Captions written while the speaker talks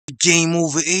Game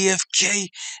Over AFK,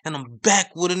 and I'm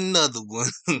back with another one.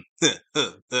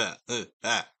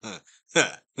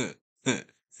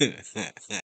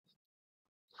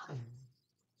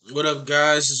 What up,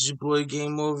 guys? It's your boy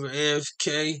Game Over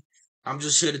AFK. I'm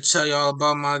just here to tell y'all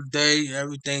about my day.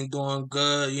 Everything doing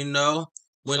good, you know.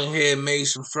 Went ahead and made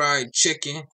some fried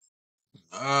chicken.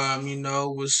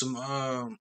 With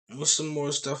some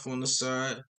more stuff on the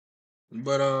side.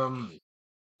 But I'm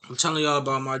telling y'all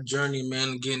about my journey,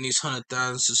 man, getting these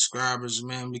 100,000 subscribers,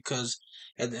 man, because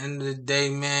at the end of the day,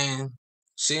 man,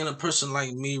 seeing a person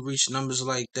like me reach numbers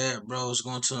like that, bro, is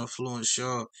going to influence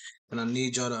y'all. And I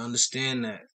need y'all to understand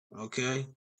that, okay?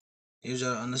 Need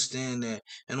y'all to understand that.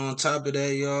 And on top of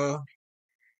that, y'all,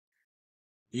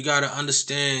 you got to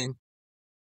understand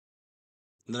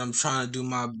that I'm trying to do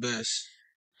my best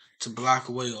to block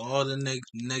away all the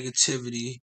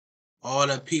negativity, all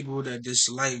the people that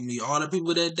dislike me, all the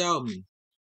people that doubt me.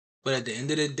 But at the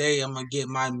end of the day, I'm gonna get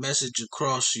my message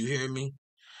across. You hear me?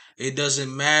 It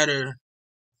doesn't matter.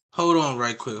 Hold on,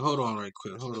 right quick. Hold on, right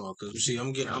quick. Hold on, cause see,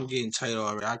 I'm getting tight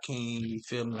already. I can't even, you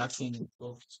feel me. I can't even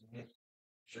focus. Man.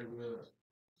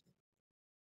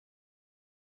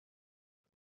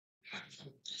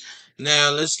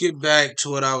 Now let's get back to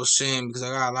what I was saying because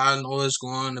I got a lot of noise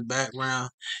going on in the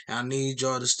background. And I need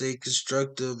y'all to stay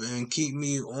constructive and keep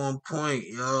me on point,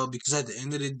 y'all. Because at the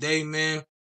end of the day, man,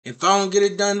 if I don't get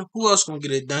it done, who else gonna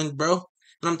get it done, bro?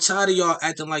 And I'm tired of y'all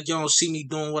acting like y'all don't see me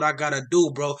doing what I gotta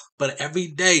do, bro. But every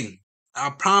day,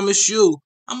 I promise you,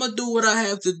 I'm gonna do what I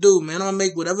have to do, man. I'll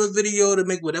make whatever video to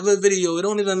make whatever video. It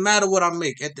don't even matter what I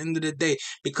make at the end of the day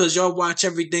because y'all watch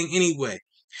everything anyway.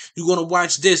 You're gonna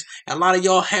watch this. A lot of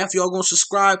y'all, half y'all gonna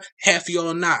subscribe, half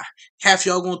y'all not. Half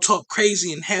y'all gonna talk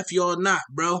crazy and half y'all not,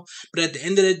 bro. But at the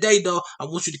end of the day, though, I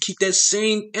want you to keep that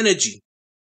same energy.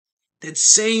 That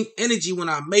same energy when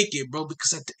I make it, bro.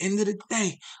 Because at the end of the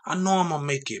day, I know I'm gonna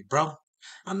make it, bro.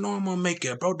 I know I'm gonna make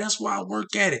it, bro. That's why I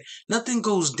work at it. Nothing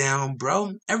goes down,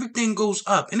 bro. Everything goes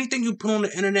up. Anything you put on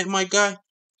the internet, my guy,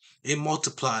 it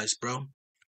multiplies, bro.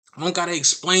 I don't gotta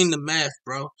explain the math,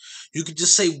 bro. You could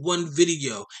just say one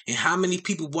video and how many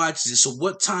people watch it. So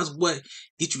what times what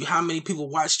get you how many people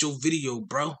watched your video,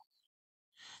 bro?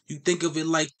 You think of it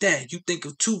like that. You think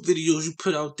of 2 videos you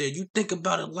put out there. You think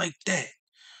about it like that.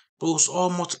 Bro, it's all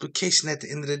multiplication at the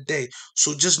end of the day.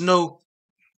 So just know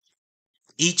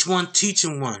each one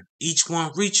teaching one, each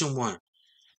one reaching one.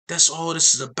 That's all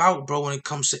this is about, bro, when it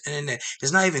comes to internet.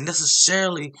 It's not even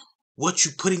necessarily what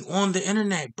you putting on the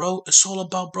internet, bro. It's all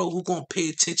about, bro, who gonna pay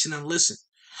attention and listen.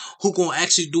 Who gonna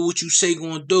actually do what you say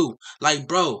gonna do. Like,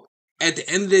 bro, at the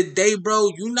end of the day, bro,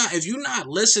 if you not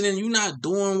listening, you not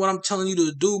doing what I'm telling you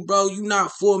to do, bro, you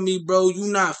not for me, bro,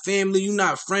 you not family, you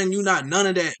not friend, you not none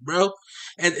of that, bro.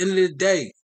 At the end of the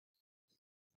day,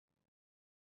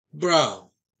 bro.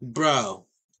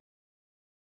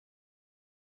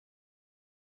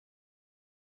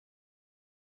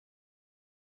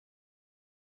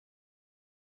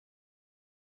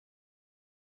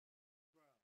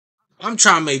 I'm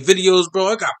trying to make videos, bro.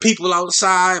 I got people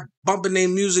outside bumping their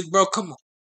music, bro. Come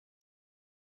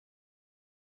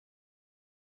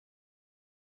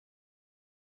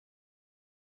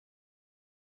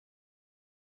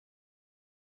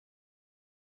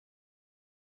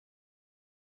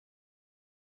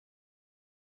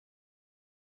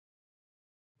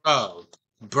on.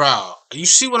 Bro. You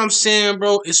see what I'm saying,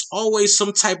 bro? It's always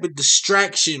some type of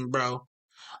distraction, bro.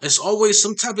 It's always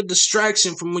some type of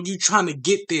distraction from when you trying to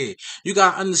get there. You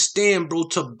gotta understand, bro,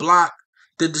 to block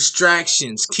the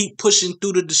distractions. Keep pushing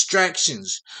through the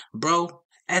distractions, bro.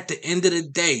 At the end of the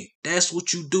day, that's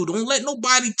what you do. Don't let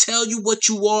nobody tell you what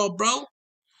you are, bro.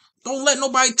 Don't let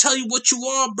nobody tell you what you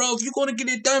are, bro. If you're gonna get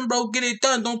it done, bro, get it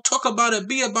done. Don't talk about it,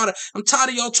 be about it. I'm tired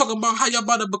of y'all talking about how y'all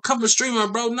about to become a streamer,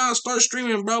 bro. Now start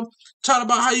streaming, bro. Tired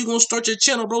about how you gonna start your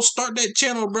channel, bro. Start that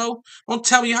channel, bro. Don't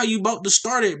tell me how you about to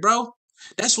start it, bro.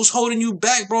 That's what's holding you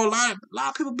back, bro. A lot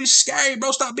of people be scary,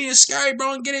 bro. Stop being scary,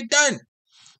 bro, and get it done.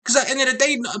 Cause at the end of the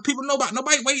day, people know about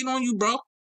nobody waiting on you, bro.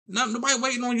 Nobody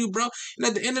waiting on you, bro. And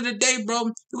at the end of the day, bro,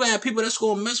 you gonna have people that's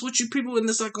gonna mess with you, people and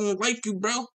that's not gonna like you,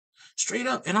 bro. Straight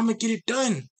up, and I'm gonna get it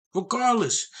done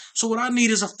regardless. So what I need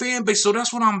is a fan base. So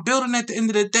that's what I'm building at the end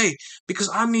of the day. Because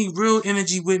I need real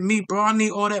energy with me, bro. I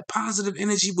need all that positive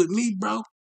energy with me, bro.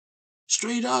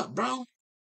 Straight up, bro.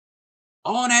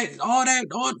 Bro. I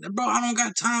don't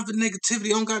got time for negativity. I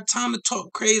don't got time to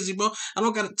talk crazy, bro. I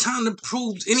don't got time to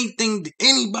prove anything to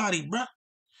anybody, bro.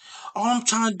 All I'm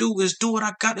trying to do is do what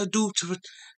I got to do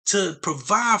to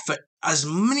provide for as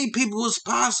many people as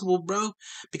possible, bro.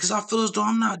 Because I feel as though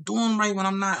I'm not doing right when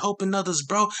I'm not helping others,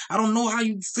 bro. I don't know how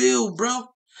you feel, bro.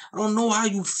 I don't know how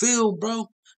you feel, bro.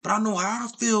 but I know how I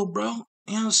feel, bro.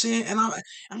 You know what I'm saying? And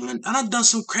I done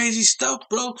some crazy stuff,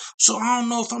 bro. So I don't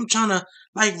know if I'm trying to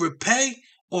like repay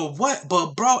or what.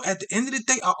 But bro, at the end of the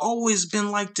day, I always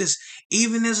been like this.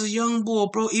 Even as a young boy,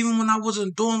 bro. Even when I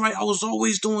wasn't doing right, I was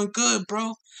always doing good,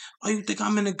 bro. Why you think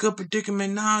I'm in a good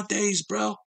predicament nowadays,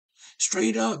 bro?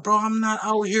 Straight up, bro. I'm not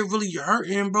out here really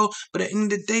hurting, bro. But at the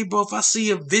end of the day, bro, if I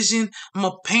see a vision,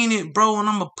 I'ma paint it, bro, and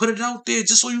I'ma put it out there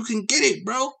just so you can get it,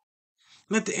 bro.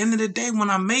 And at the end of the day, when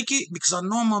I make it, because I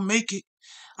know I'm gonna make it,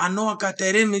 I know I got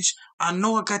that image, I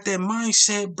know I got that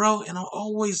mindset, bro, and I've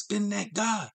always been that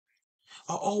guy.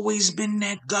 I've always been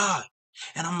that guy.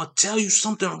 And I'm gonna tell you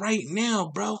something right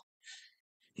now, bro.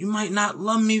 You might not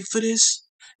love me for this,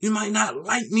 you might not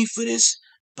like me for this,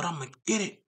 but I'm gonna get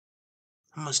it.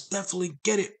 I must definitely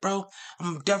get it, bro.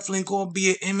 I'm definitely gonna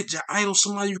be an image, an idol,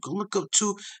 somebody you can look up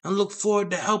to and look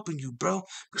forward to helping you, bro.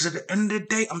 Because at the end of the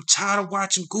day, I'm tired of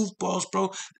watching goofballs, bro.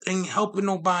 That ain't helping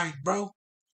nobody, bro.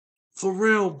 For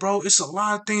real, bro. It's a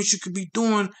lot of things you could be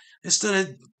doing instead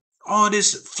of all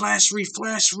this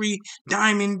flashery,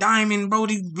 diamond, bro.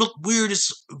 You look weird as,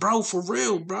 bro, for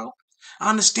real, bro. I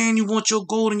understand you want your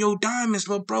gold and your diamonds,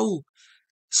 but bro,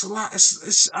 it's a lot.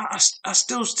 I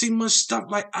still see much stuff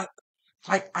like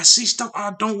I see stuff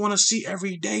I don't want to see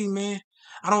every day, man.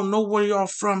 I don't know where y'all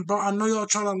from, bro. I know y'all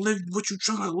trying to live what you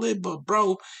trying to live, but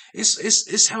bro,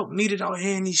 it's help needed out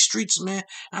here in these streets, man.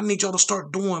 I need y'all to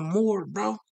start doing more,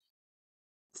 bro.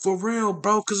 For real,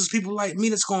 bro. Cause it's people like me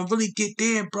that's gonna really get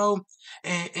there, bro.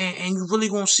 And you really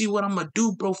gonna see what I'm gonna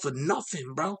do, bro, for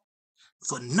nothing, bro.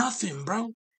 For nothing, bro.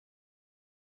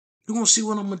 You gonna see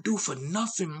what I'm gonna do for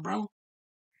nothing, bro.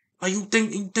 Like you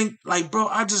think like bro,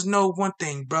 I just know one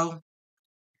thing, bro.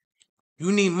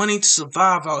 You need money to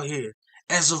survive out here.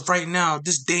 As of right now,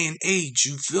 this day and age,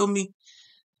 you feel me?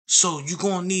 So you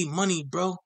gonna need money,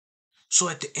 bro. So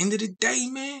at the end of the day,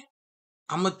 man,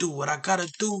 I'ma do what I gotta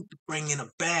do to bring in a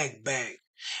bag.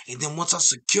 And then once I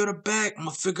secure the bag,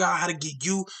 I'ma figure out how to get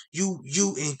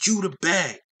and you the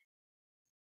bag.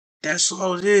 That's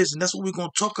all it is. And that's what we're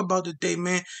gonna talk about today,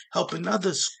 man. Helping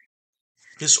others.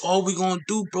 That's all we gonna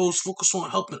do, bro, is focus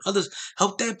on helping others.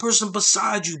 Help that person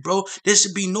beside you, bro. There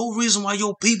should be no reason why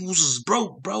your peoples is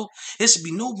broke, bro. There should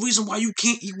be no reason why you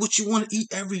can't eat what you want to eat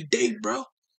every day, bro.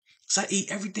 Cause I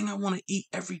eat everything I want to eat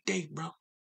every day, bro.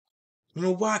 You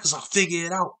know why? Cause I figure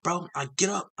it out, bro. I get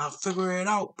up, I figure it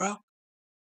out, bro.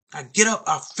 I get up,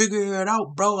 I figure it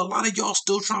out, bro. A lot of y'all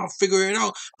still trying to figure it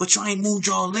out, but you ain't moved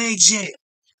your legs yet.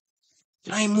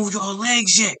 You ain't moved your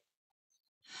legs yet.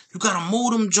 You gotta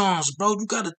mold them Johns, bro. You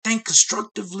gotta think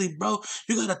constructively, bro.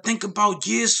 You gotta think about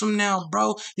years from now,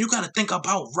 bro. You gotta think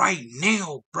about right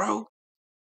now, bro.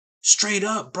 Straight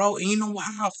up, bro. And you know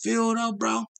how I feel though,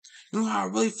 bro? You know how I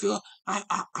really feel?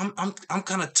 I'm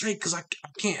kind of tight because I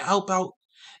can't help out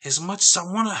as much as I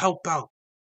want to help out.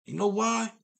 You know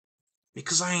why?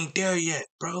 Because I ain't there yet,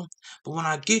 bro. But when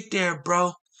I get there,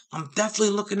 bro, I'm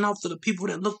definitely looking out for the people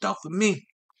that looked out for me.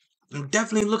 I'm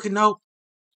definitely looking out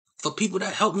for people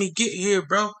that helped me get here,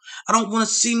 bro. I don't want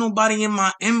to see nobody in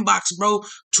my inbox, bro,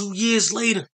 2 years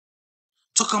later.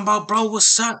 Talking about, bro,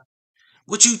 what's up?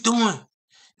 What you doing?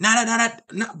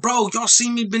 Bro, y'all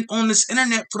see me been on this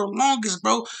internet for the longest,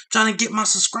 bro, trying to get my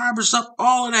subscribers up,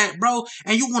 all of that, bro.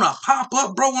 And you want to pop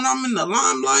up, bro, when I'm in the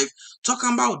limelight,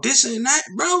 talking about this and that,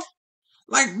 bro?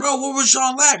 Like, bro, where was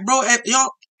y'all at, bro? Y'all,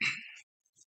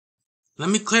 let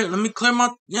me clear my, you know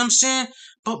what I'm saying?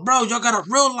 But bro, y'all gotta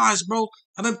realize, bro,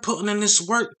 I've been putting in this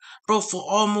work, bro, for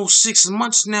almost 6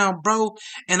 months now, bro.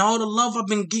 And all the love I've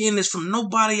been getting is from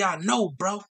nobody I know,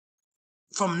 bro.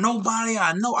 From nobody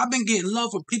I know. I've been getting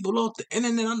love from people off the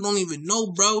internet I don't even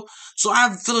know, bro. So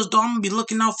I feel as though I'm gonna be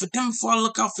looking out for them before I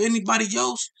look out for anybody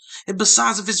else. And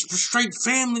besides, if it's straight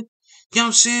family, you know what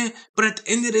I'm saying? But at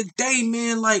the end of the day,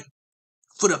 man, like,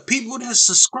 for the people that's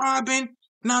subscribing,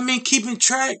 you know what I mean, keeping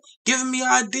track, giving me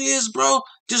ideas, bro,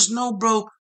 just know, bro,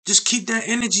 just keep that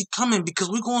energy coming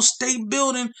because we're going to stay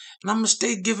building and I'm going to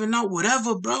stay giving out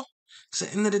whatever, bro. Because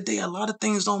at the end of the day, a lot of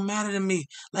things don't matter to me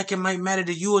like it might matter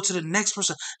to you or to the next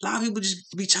person. A lot of people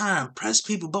just be trying to impress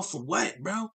people, but for what,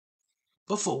 bro?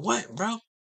 But for what, bro?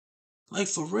 Like,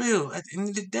 for real, at the end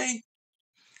of the day,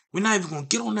 we're not even going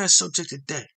to get on that subject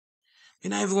today. We're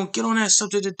not even gonna get on that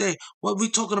subject today. What we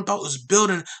talking about is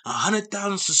building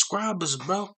 100,000 subscribers,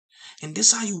 bro. And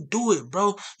this how you do it,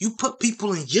 bro. You put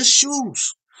people in your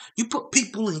shoes. You put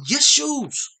people in your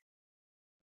shoes.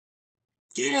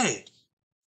 Yeah.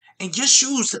 In your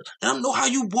shoes. Let them know how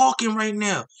you walking right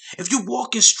now. If you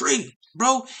walking straight,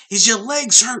 bro, is your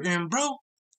legs hurting, bro?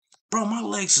 Bro, my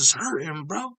legs is hurting,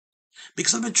 bro.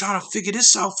 Because I've been trying to figure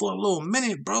this out for a little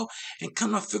minute, bro. And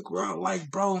come to figure out, like,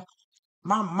 bro,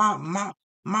 my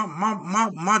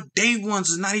My day ones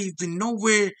is not even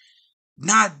nowhere.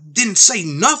 Didn't say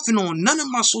nothing on none of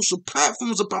my social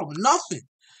platforms about nothing,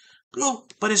 bro.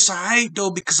 But it's alright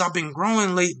though because I've been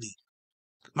growing lately.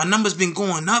 My numbers been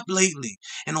going up lately,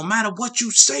 and no matter what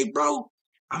you say, bro,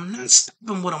 I'm not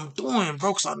stopping what I'm doing,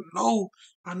 bro. Cause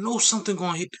I know something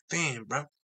gonna hit the fan, bro.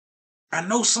 I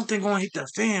know something gonna hit the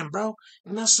fan, bro.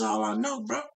 And that's all I know,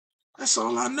 bro. That's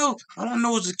all I know. All I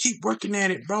know is to keep working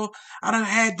at it, bro. I done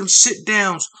had them sit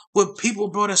downs with people,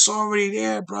 bro, that's already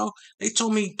there, bro. They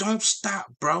told me, don't stop,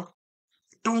 bro.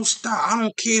 Don't stop. I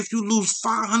don't care if you lose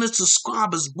 500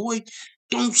 subscribers, boy.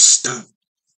 Don't stop.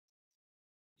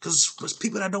 Because there's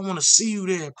people that don't want to see you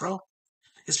there, bro.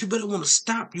 It's people that want to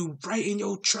stop you right in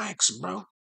your tracks, bro.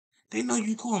 They know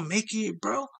you gonna make it,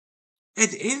 bro.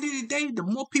 At the end of the day, the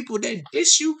more people that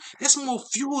diss you, that's more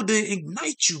fuel to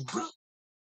ignite you, bro.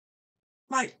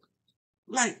 Like,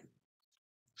 like,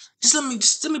 just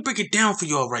let me break it down for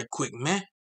y'all right quick, man.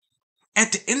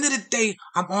 At the end of the day,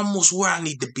 I'm almost where I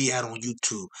need to be at on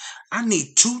YouTube. I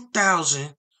need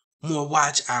 2,000 more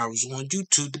watch hours on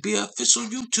YouTube to be an official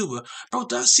YouTuber. Bro,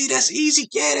 see, that's easy.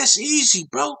 Yeah, that's easy,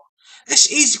 bro.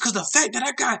 That's easy because the fact that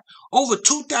I got over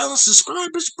 2,000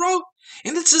 subscribers, bro,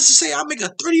 and it's just to say I make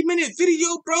a 30-minute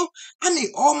video, bro, I need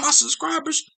all my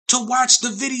subscribers to watch the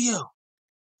video.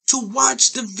 To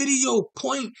watch the video,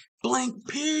 point blank,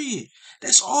 period.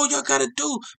 That's all y'all gotta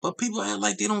do. But people act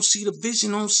like they don't see the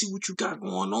vision, don't see what you got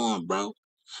going on, bro.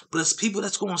 But it's people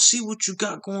that's gonna see what you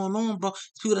got going on, bro.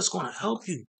 It's people that's gonna help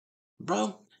you,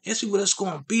 bro. It's people that's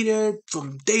gonna be there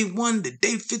from day 1 to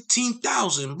day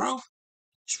 15,000, bro.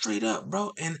 Straight up,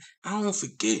 bro. And I don't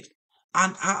forget.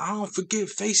 I don't forget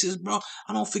faces, bro.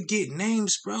 I don't forget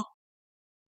names, bro.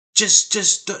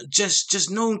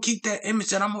 Just know and keep that image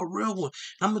that I'm a real one.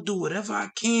 I'm gonna do whatever I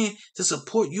can to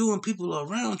support you and people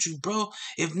around you, bro.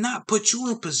 If not, put you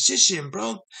in position,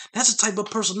 bro. That's the type of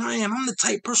person I am. I'm the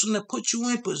type of person that put you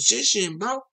in position,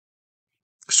 bro.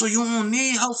 So you don't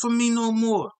need help from me no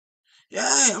more.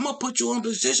 Yeah, I'm gonna put you in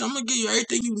position. I'm gonna give you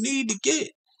everything you need to get.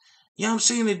 You know what I'm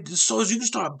saying? So as you can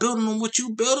start building on what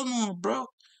you building on, bro.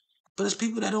 But it's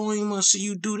people that don't even want to see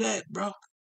you do that, bro.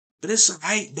 But it's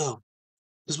alright though.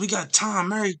 Cause we got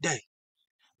time every day.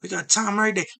 We got time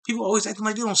every day. People always acting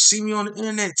like they don't see me on the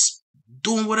internet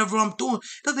doing whatever I'm doing.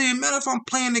 Doesn't even matter if I'm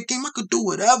playing the game. I could do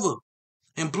whatever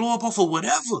and blow up off of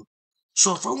whatever.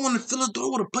 So if I want to feel as though I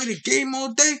want to play the game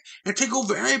all day and take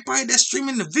over everybody that's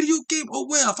streaming the video game, oh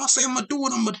well, if I say I'm going to do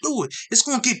it, I'm going to do it. It's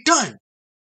going to get done.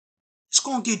 It's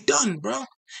going to get done, bro. It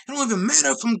don't even matter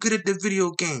if I'm good at the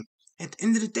video game. At the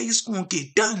end of the day, it's going to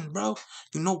get done, bro.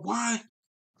 You know why?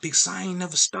 Because I ain't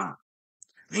never stopped.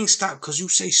 I ain't stopped because you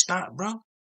say stop, bro.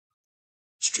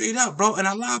 Straight up, bro. And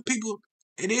a lot of people,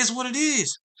 it is what it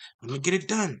is. Let me get it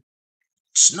done.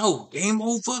 Snow, game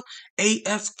over,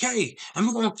 AFK. And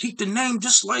we're going to keep the name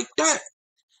just like that.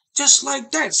 Just like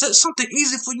that. So something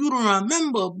easy for you to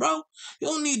remember, bro. You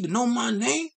don't need to know my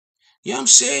name. You know what I'm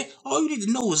saying? All you need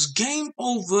to know is game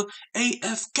over,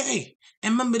 AFK.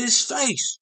 And remember this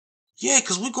face. Yeah,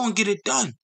 because we're going to get it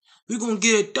done. We're going to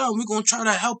get it done. We're going to try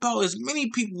to help out as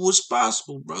many people as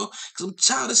possible, bro. Because I'm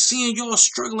tired of seeing y'all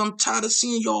struggle. I'm tired of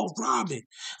seeing y'all robbing.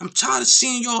 I'm tired of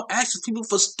seeing y'all asking people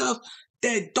for stuff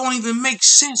that don't even make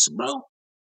sense, bro.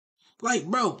 Like,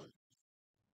 bro,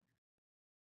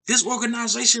 this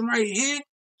organization right here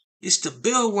is to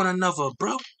build one another,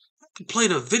 bro. To play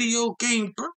the video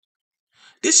game, bro.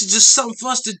 This is just something for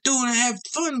us to do and have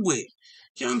fun with.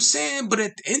 You know what I'm saying? But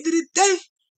at the end of the day,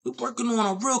 we're working on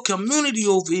a real community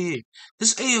over here.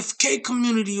 This AFK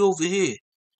community over here.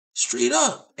 Straight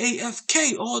up.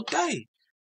 AFK all day.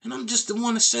 And I'm just the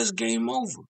one that says game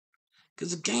over.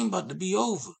 Because the game about to be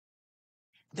over.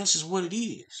 That's just what it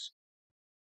is.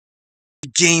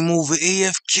 Game over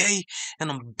AFK,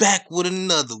 and I'm back with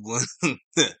another one.